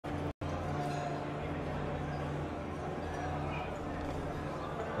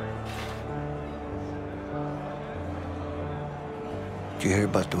Did you hear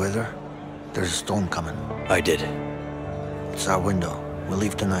about the weather? There's a storm coming. I did. It's our window. We'll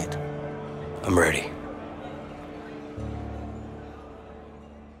leave tonight. I'm ready.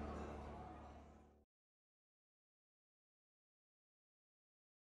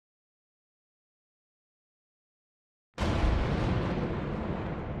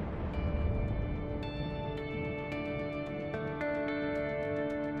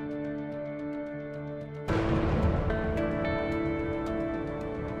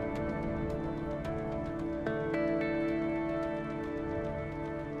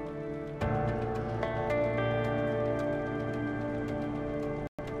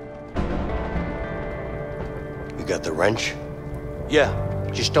 You got the wrench? Yeah.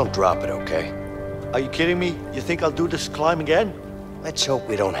 Just don't drop it, okay? Are you kidding me? You think I'll do this climb again? Let's hope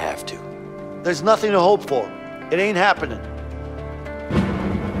we don't have to. There's nothing to hope for. It ain't happening.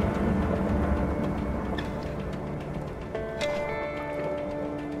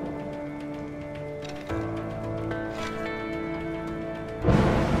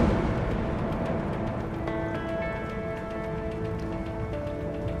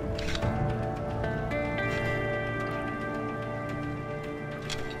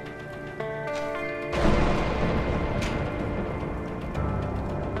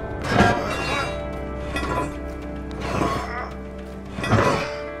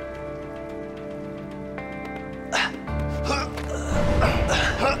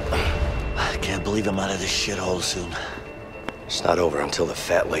 Can't believe I'm out of this shithole soon. It's not over until the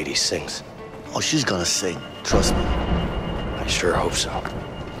fat lady sings. Oh, she's gonna sing. Trust me. I sure hope so.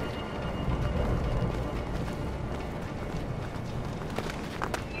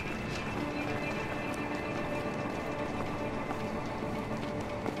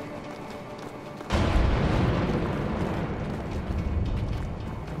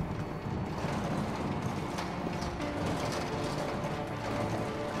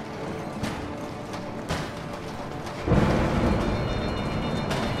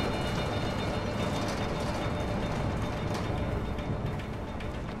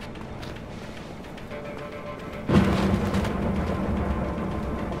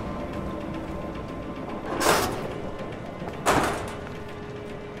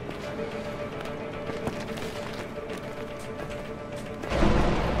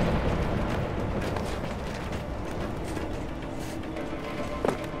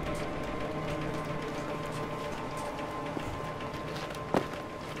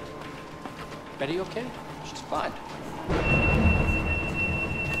 Betty okay? She's fine.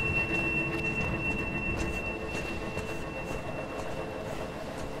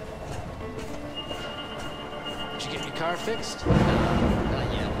 Did you get your car fixed? No,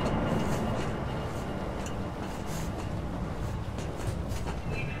 not yet.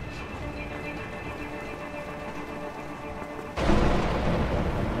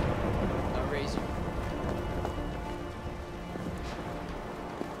 I'll raise you.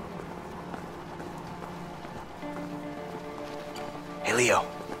 Hey, Leo.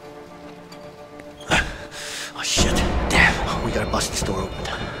 Oh, shit. Damn. We gotta bust this door open.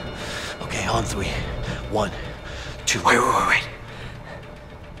 Okay, on three. 1, 2. Wait.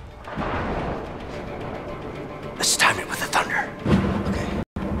 Let's time it with the thunder.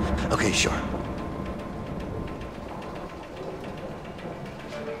 Okay, sure.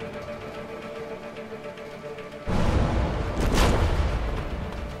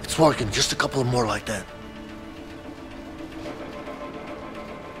 It's working. Just a couple of more like that.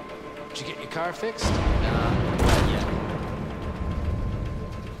 Did you get your car fixed? No, not yet.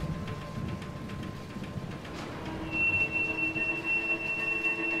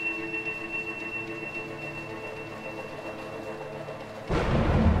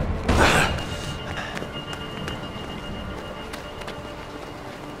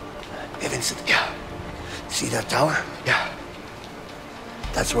 Hey, Vincent. Yeah. See that tower? Yeah.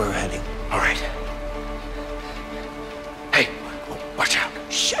 That's where we're heading. All right. Hey, watch out.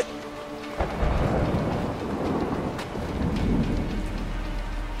 Shit.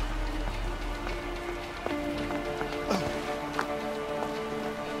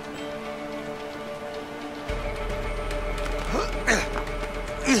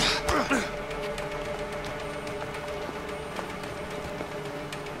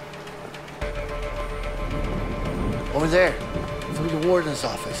 Over there, through the warden's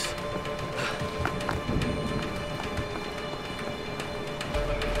office.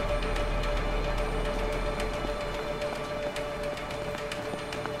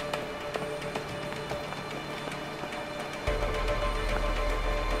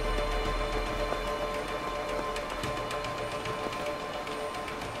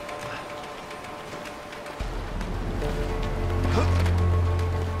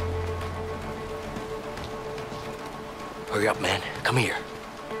 Hurry up, man. Come here.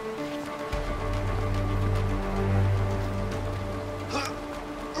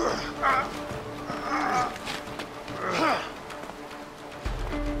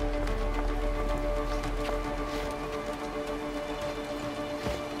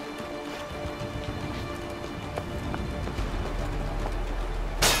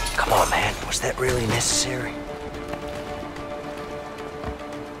 Come on, man. Was that really necessary?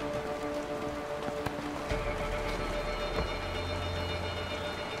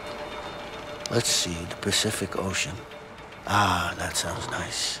 Let's see, the Pacific Ocean. Ah, that sounds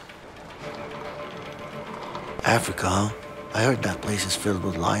nice. Africa, huh? I heard that place is filled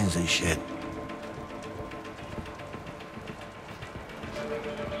with lions and shit.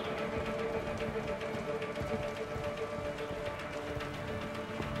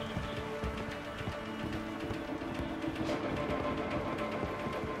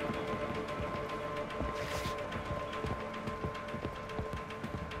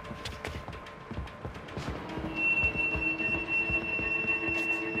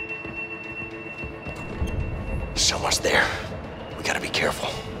 Someone's there. We gotta be careful.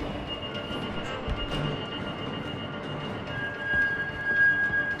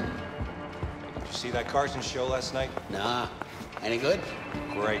 Did you see that Carson show last night? Nah. Any good?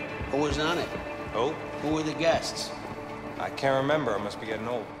 Great. Who was on it? Oh, Who were the guests? I can't remember. I must be getting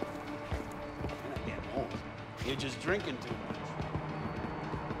old. You're not getting old. You're just drinking too much.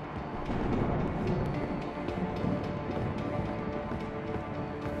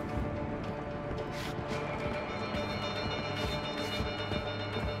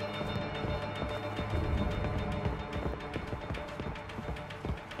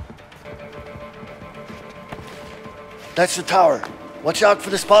 That's the tower. Watch out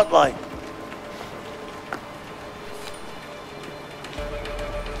for the spotlight.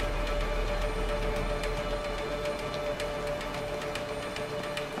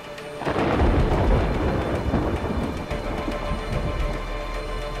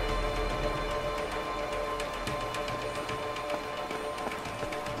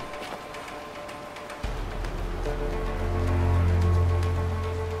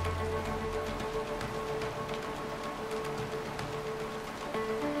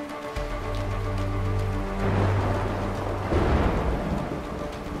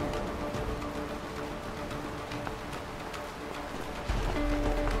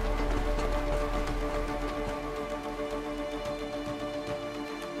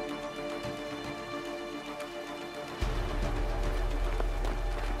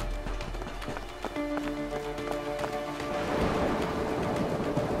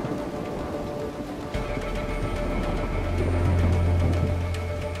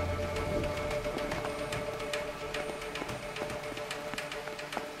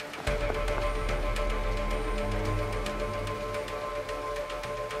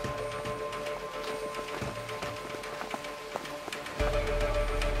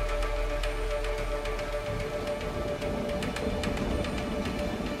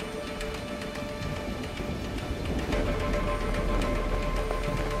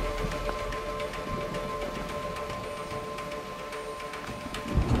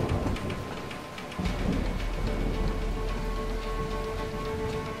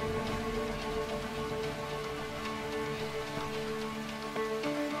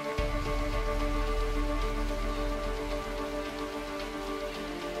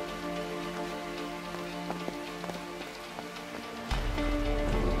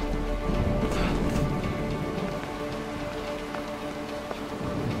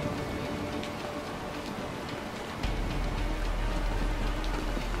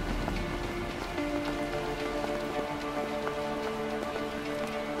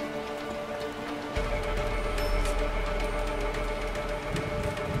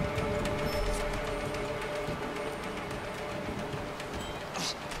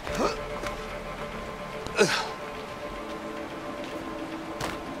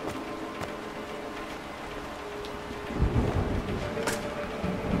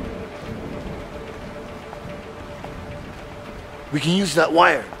 We can use that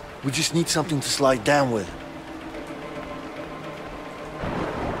wire. We just need something to slide down with.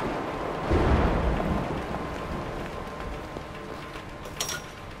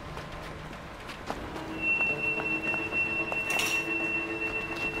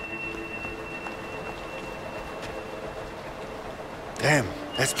 Damn,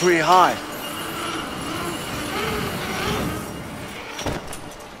 that's pretty high.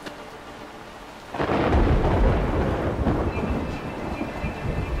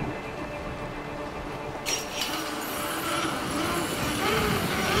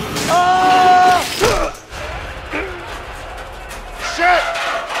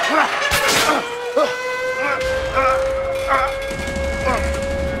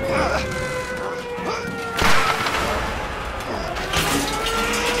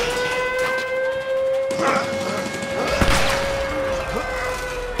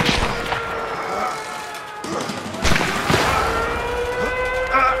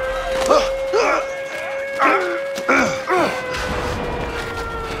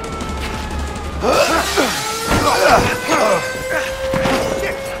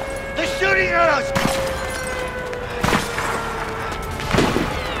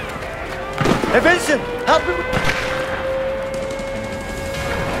 Hey, Vincent, help me.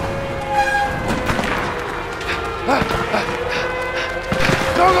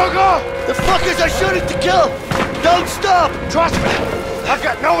 Go, go, go! The fuckers are shooting to kill. Don't stop. Trust me, I've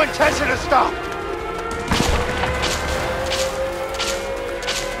got no intention to stop.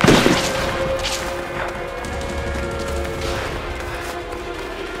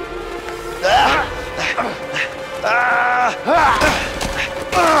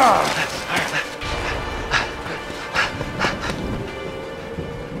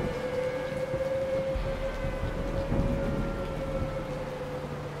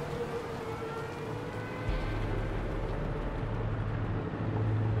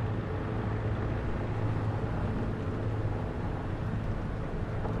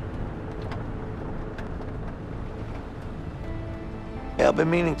 Hey, I've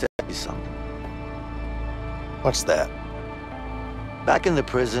been meaning to ask you something. What's that? Back in the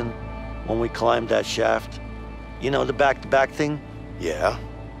prison, when we climbed that shaft, you know, the back-to-back thing? Yeah?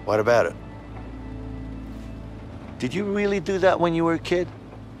 What about it? Did you really do that when you were a kid?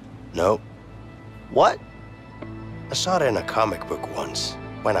 Nope. What? I saw it in a comic book once,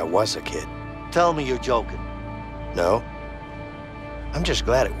 when I was a kid. Tell me you're joking. No. I'm just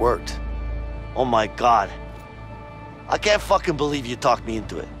glad it worked. Oh my God. I can't fucking believe you talked me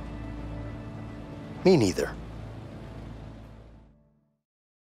into it. Me neither.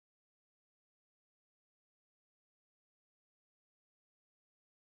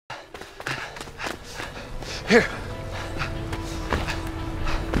 Here.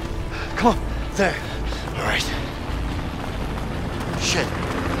 Come on. There. All right. Shit.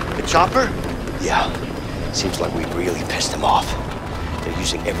 The chopper? Yeah. Seems like we really pissed them off. They're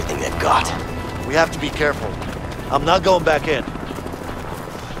using everything they've got. We have to be careful. I'm not going back in.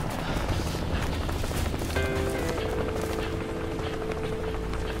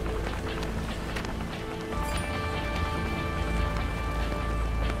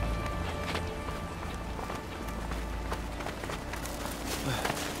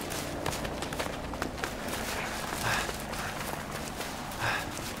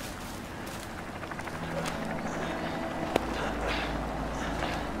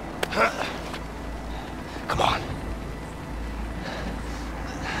 Come on.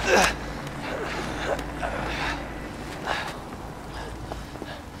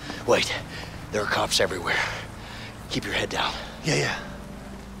 Wait, there are cops everywhere. Keep your head down. Yeah, yeah.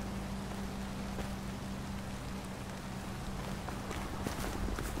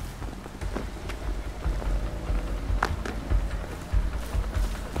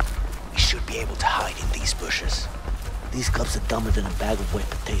 We should be able to hide in these bushes. These cops are dumber than a bag of wet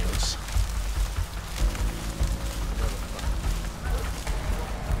potatoes.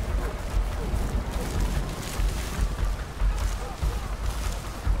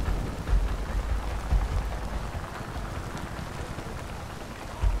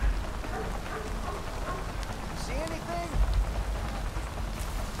 See anything?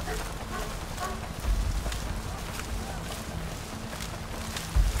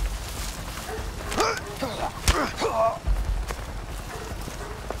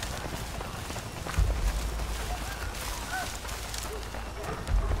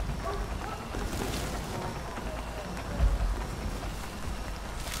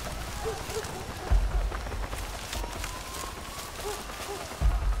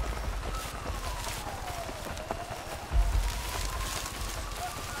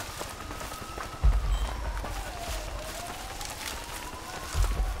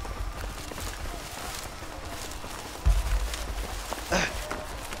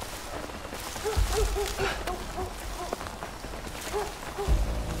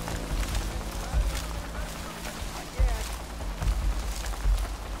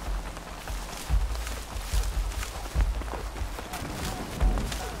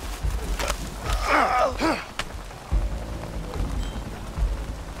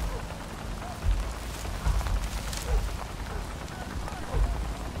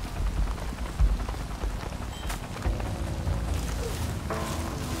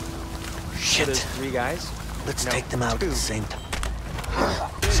 Shit. There's 3 guys. Let's No, take them out at 2. the same time.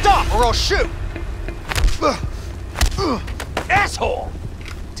 Stop or I'll shoot! Asshole!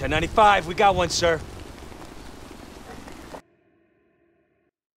 1095, we got one, sir.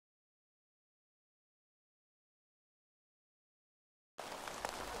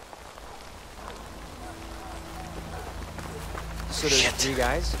 So there's Shit. 3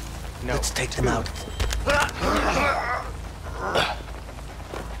 guys? No, Let's take 2. them out.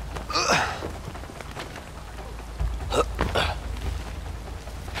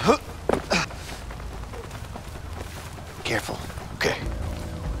 Careful. Okay.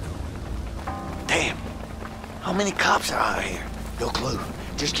 How many cops are out here? No clue.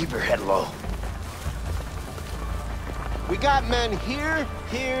 Just keep your head low. We got men here,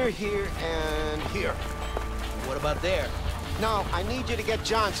 here, here, and here. What about there? No, I need you to get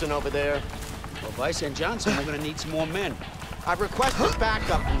Johnson over there. Well, if I send Johnson, we're gonna need some more men. I requested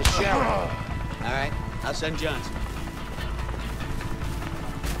backup from the sheriff. All right, I'll send Johnson.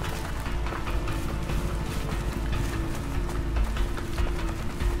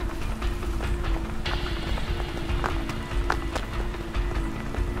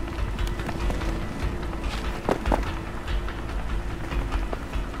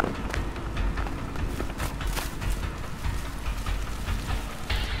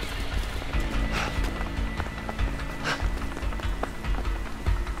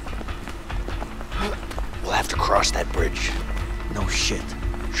 We'll have to cross that bridge. No shit.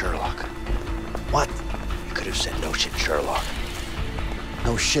 Sherlock. What? You could have said no shit, Sherlock.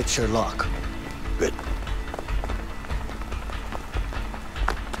 No shit, Sherlock. Good.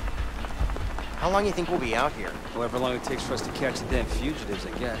 How long do you think we'll be out here? However long it takes for us to catch the damn fugitives,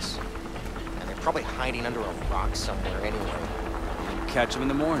 I guess. And they're probably hiding under a rock somewhere anyway. We'll catch them in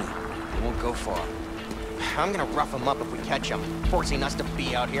the morning. They won't go far. I'm gonna rough them up if we catch them, forcing us to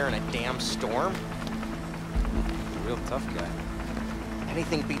be out here in a damn storm. You're a real tough guy.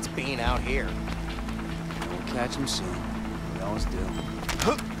 Anything beats being out here. We'll catch them soon. We always do.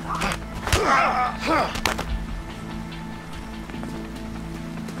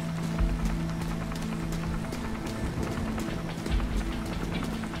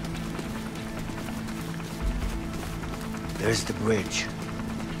 There's the bridge.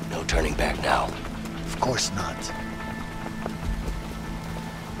 No turning back now. Of course not.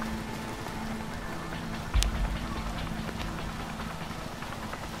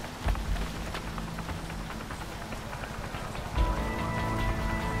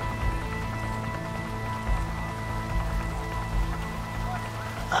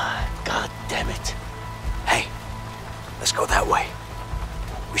 God damn it. Hey, let's go that way.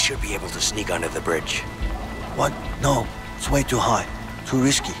 We should be able to sneak under the bridge. What? No, it's way too high. Too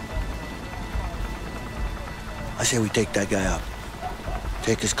risky. I say we take that guy out.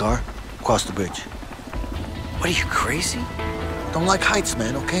 Take his car, cross the bridge. What, are you crazy? Don't like heights,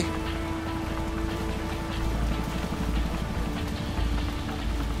 man, okay?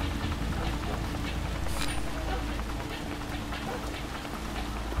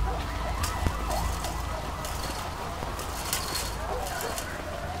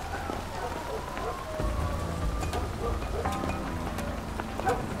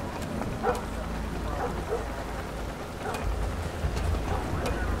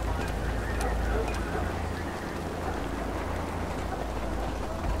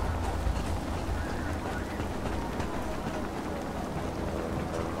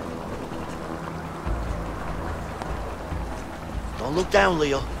 Don't look down,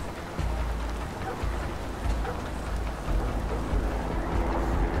 Leo.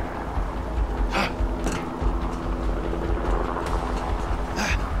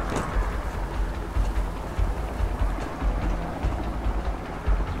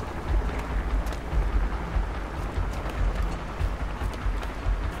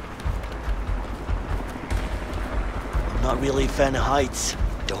 I'm not really a fan of heights.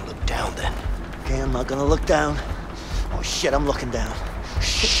 Don't look down then. Okay, I'm not gonna look down. Oh shit, I'm looking down.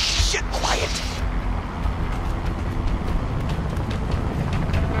 Shit, quiet.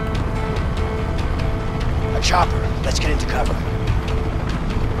 A chopper. Let's get into cover.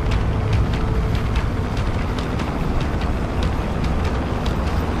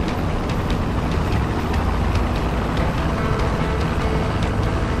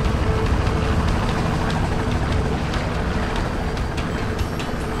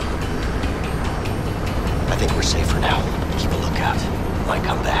 I think we're safe for now. Keep a lookout. Might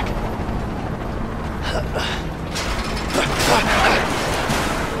come back.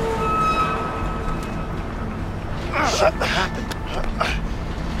 Shit, what happened?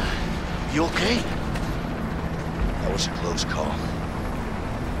 You okay? That was a close call.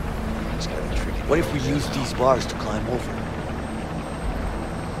 It's gonna be tricky. What if we use these bars to climb over?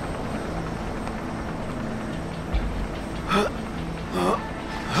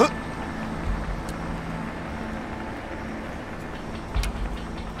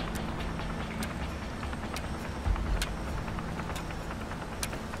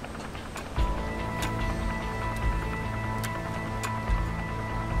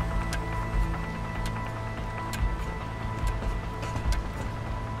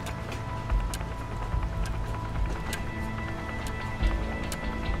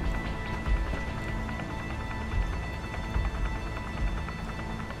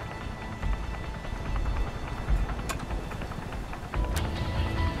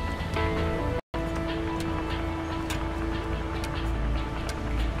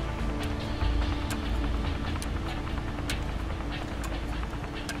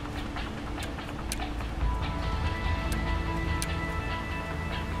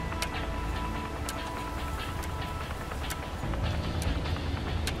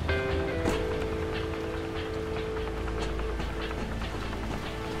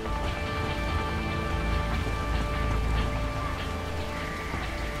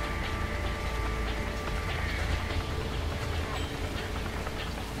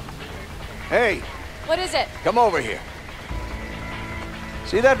 Hey, What is it? come over here.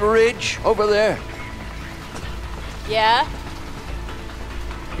 See that ridge over there? Yeah?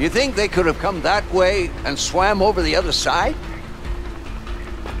 You think they could have come that way and swam over the other side?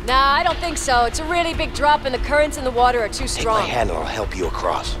 Nah, I don't think so. It's a really big drop and the currents in the water are too Take strong. my hand and I'll help you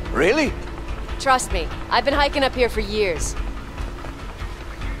across. Really? Trust me, I've been hiking up here for years.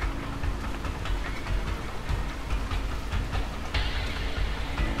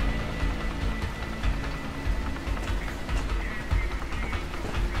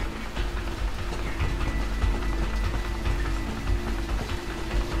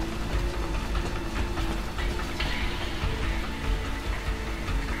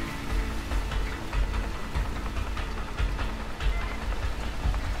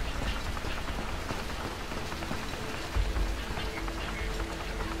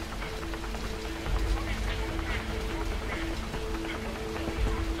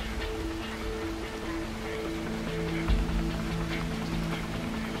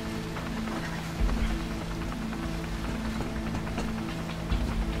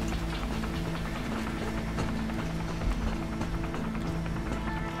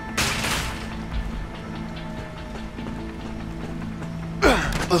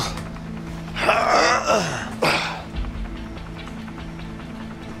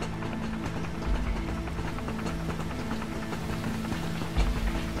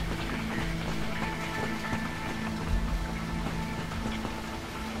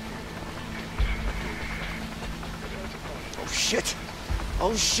 Shit.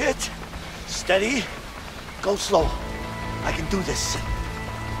 Oh, shit. Steady. Go slow. I can do this.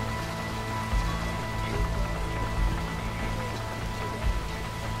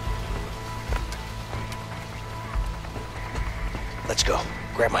 Let's go.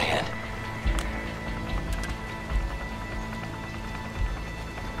 Grab my hand.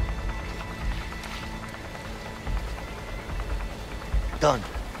 Done.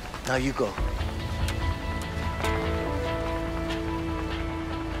 Now you go.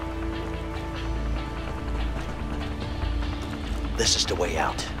 This is the way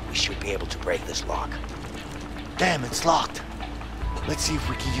out. We should be able to break this lock. Damn, it's locked. Let's see if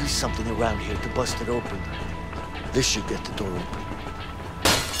we can use something around here to bust it open. This should get the door open.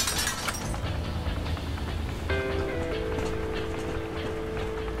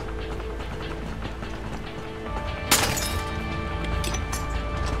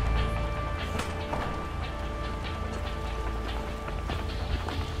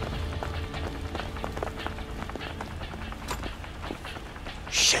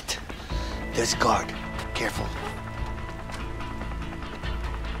 Shit. There's a guard. Careful.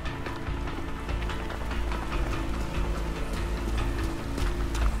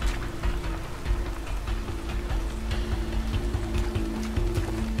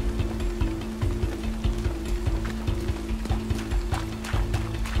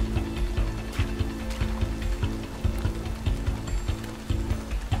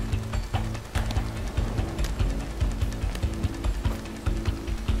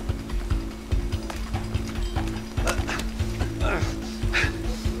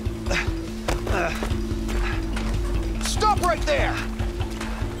 Stop right there!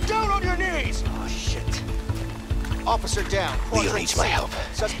 Down on your knees! Oh, shit. Officer down. Leo Quadrant needs my C. help.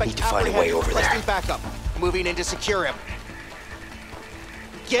 Suspect Need to find a way apprehended. over there. Requesting backup. Moving in to secure him.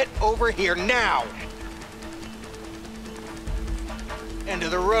 Get over here now! End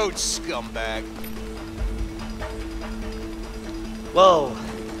of the road, scumbag. Whoa.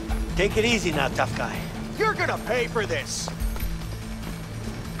 Take it easy now, tough guy. You're gonna pay for this!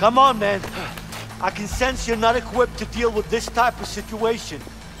 Come on, man. I can sense you're not equipped to deal with this type of situation.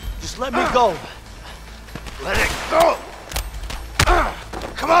 Just let me go. Let it go!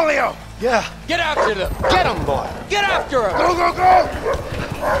 Come on, Leo! Yeah. Get after them! Get him, boy! Get after him! Go, go,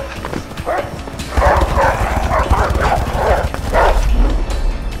 go!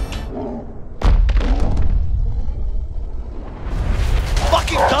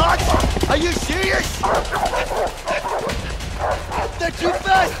 Fucking dogs! Are you serious? They're too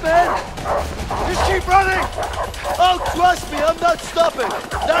fast, man! Just keep running! Oh, trust me, I'm not stopping.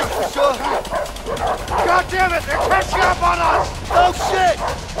 That's for sure. God damn it! They're catching up on us! Oh, shit!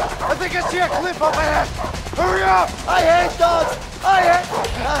 I think I see a cliff up ahead! Hurry up! I hate dogs! I hate...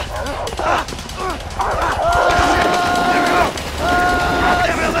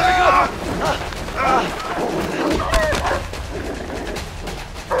 Damn it, let me go!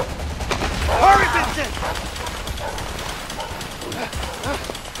 Hurry, Vincent!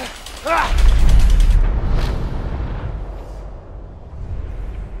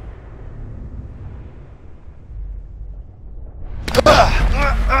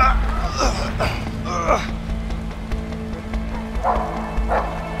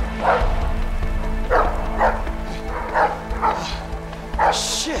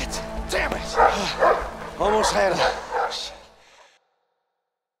 Shit! Damn it! Almost had him.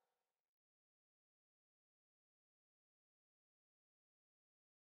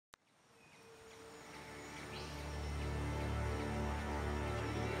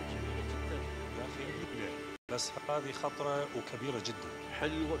 بس هذه خطرة وكبيرة جدا.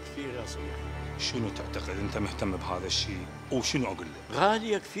 حلوة كثير يا صديقي. شنو تعتقد انت مهتم بهذا الشيء وشنو اقول لك؟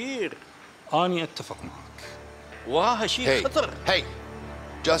 غالية كثير. اني اتفق معك. وراها شيء خطر. Hey,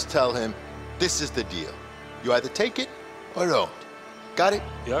 just tell him this is the deal. You either take it or don't. Got it?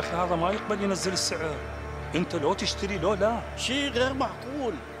 يا اخي هذا ما يقبل ينزل السعر. انت لو تشتري لو لا. شيء غير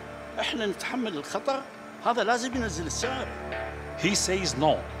معقول. احنا نتحمل الخطر. هذا لازم ينزل السعر. He says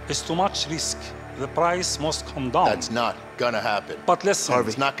no. It's too much risk. The price must come down. That's not gonna happen. But listen,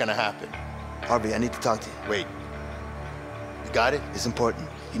 It's not gonna happen. Harvey, I need to talk to you. Wait. You got it? It's important.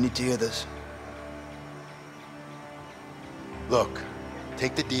 You need to hear this. Look,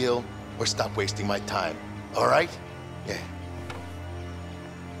 take the deal or stop wasting my time. All right? Yeah.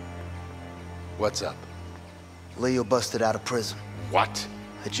 What's up? Leo busted out of prison. What?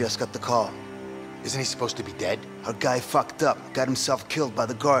 I just got the call. Isn't he supposed to be dead? Our guy fucked up, got himself killed by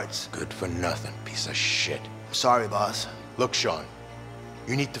the guards. Good for nothing, piece of shit. I'm sorry, boss. Look, Sean,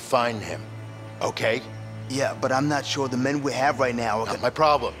 you need to find him, okay? Yeah, but I'm not sure the men we have right now are Not my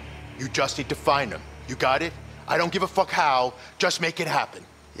problem. You just need to find him. You got it? I don't give a fuck how, just make it happen.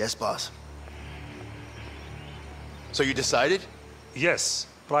 Yes, boss. So you decided? yes,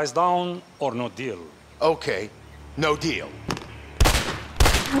 price down or no deal. Okay, no deal.